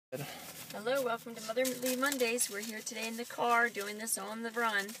Hello, welcome to Motherly Mondays. We're here today in the car doing this on the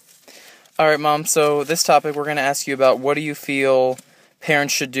run. Alright, Mom, so this topic we're going to ask you about what do you feel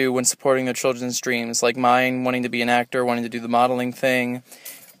parents should do when supporting their children's dreams, like mine, wanting to be an actor, wanting to do the modeling thing.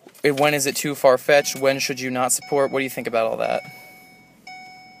 When is it too far-fetched? When should you not support? What do you think about all that?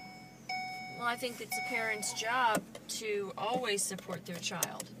 Well, I think it's a parent's job to always support their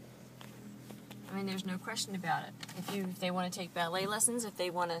child. I mean, there's no question about it. If they want to take ballet lessons, if they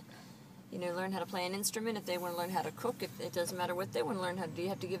want to, learn how to play an instrument, if they want to learn how to cook, it doesn't matter what they want to learn how to do. You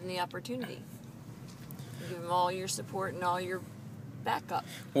have to give them the opportunity. You give them all your support and all your backup.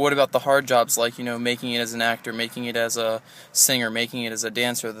 What about the hard jobs, like, making it as an actor, making it as a singer, making it as a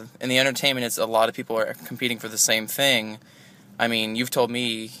dancer? In the entertainment, it's a lot of people are competing for the same thing. I mean, you've told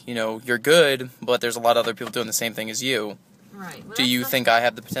me, you're good, but there's a lot of other people doing the same thing as you. Right. Well, do you think I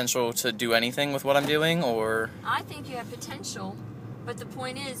have the potential to do anything with what I'm doing, or? I think you have potential, but the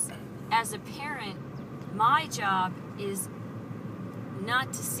point is, as a parent, my job is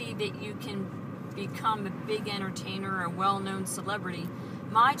not to see that you can become a big entertainer or a well-known celebrity.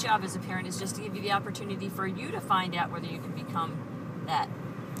 My job as a parent is just to give you the opportunity for you to find out whether you can become that.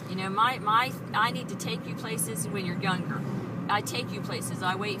 I need to take you places when you're younger. I take you places.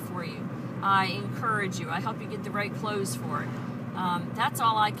 I wait for you. I encourage you. I help you get the right clothes for it. That's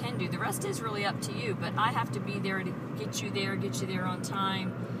all I can do. The rest is really up to you, but I have to be there to get you there on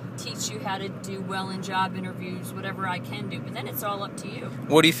time, teach you how to do well in job interviews, whatever I can do, but then it's all up to you.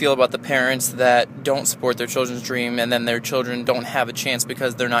 What do you feel about the parents that don't support their children's dream and then their children don't have a chance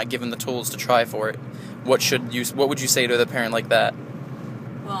because they're not given the tools to try for it? What would you say to the parent like that?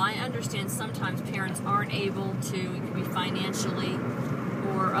 Well, I understand sometimes parents aren't able to, it could be financially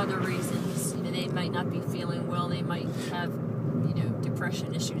or other reasons. They might not be feeling well, they might have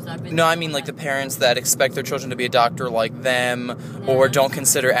depression issues. No, I mean like the parents that expect their children to be a doctor like them, or don't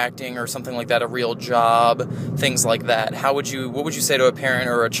consider acting or something like that a real job, things like that. What would you say to a parent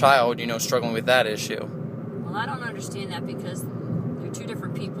or a child, struggling with that issue? Well, I don't understand that because they're two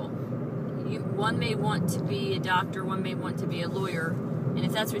different people. One may want to be a doctor, one may want to be a lawyer, and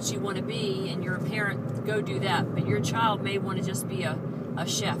if that's what you want to be and you're a parent, go do that. But your child may want to just be a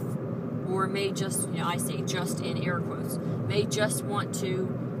chef, or may just, I say just in air quotes, may just want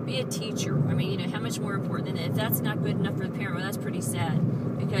to be a teacher. I mean, how much more important than that? If that's not good enough for the parent, well, that's pretty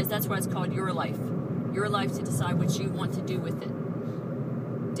sad, because that's why it's called your life. Your life to decide what you want to do with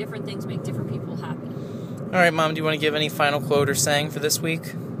it. Different things make different people happy. All right, Mom, do you want to give any final quote or saying for this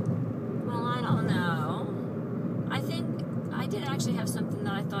week? Well, I don't know. I think I did actually have something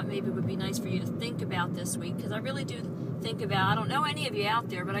that I thought maybe would be nice for you to think about this week, because I really do think about, I don't know any of you out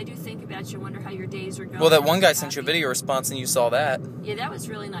there, but I do think about you, wonder how your days are going. Well, that one guy sent you a video response and you saw that. Yeah, that was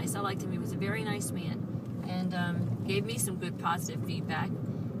really nice. I liked him. He was a very nice man, and gave me some good positive feedback.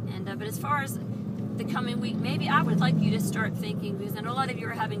 And but as far as the coming week, maybe I would like you to start thinking, because I know a lot of you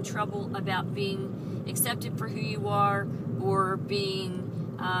are having trouble about being accepted for who you are, or being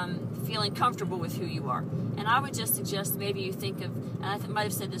feeling comfortable with who you are. And I would just suggest maybe you think of, and I might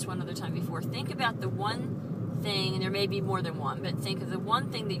have said this one other time before, think about the one thing, and there may be more than one, but think of the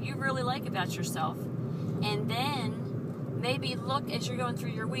one thing that you really like about yourself, and then maybe look as you're going through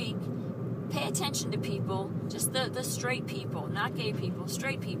your week, pay attention to people, just the straight people, not gay people,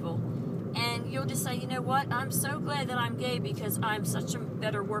 straight people, and you'll just say, you know what, I'm so glad that I'm gay because I'm such a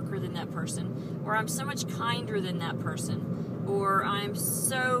better worker than that person, or I'm so much kinder than that person, or I'm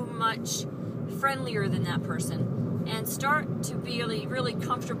so much friendlier than that person, and start to be really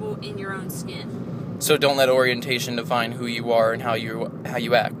comfortable in your own skin. So don't let orientation define who you are and how you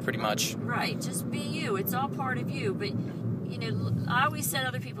act, pretty much. Right, just be you. It's all part of you. But, I always said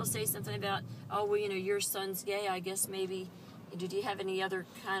other people say something about, oh, well, your son's gay. I guess maybe, did you have any other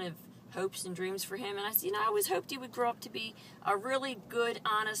kind of hopes and dreams for him? And I said, I always hoped he would grow up to be a really good,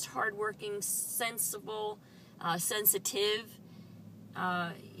 honest, hardworking, sensible, sensitive,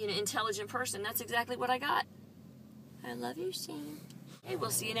 intelligent person. That's exactly what I got. I love you, Shane. Hey,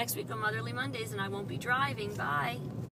 we'll see you next week on Motherly Mondays, and I won't be driving. Bye.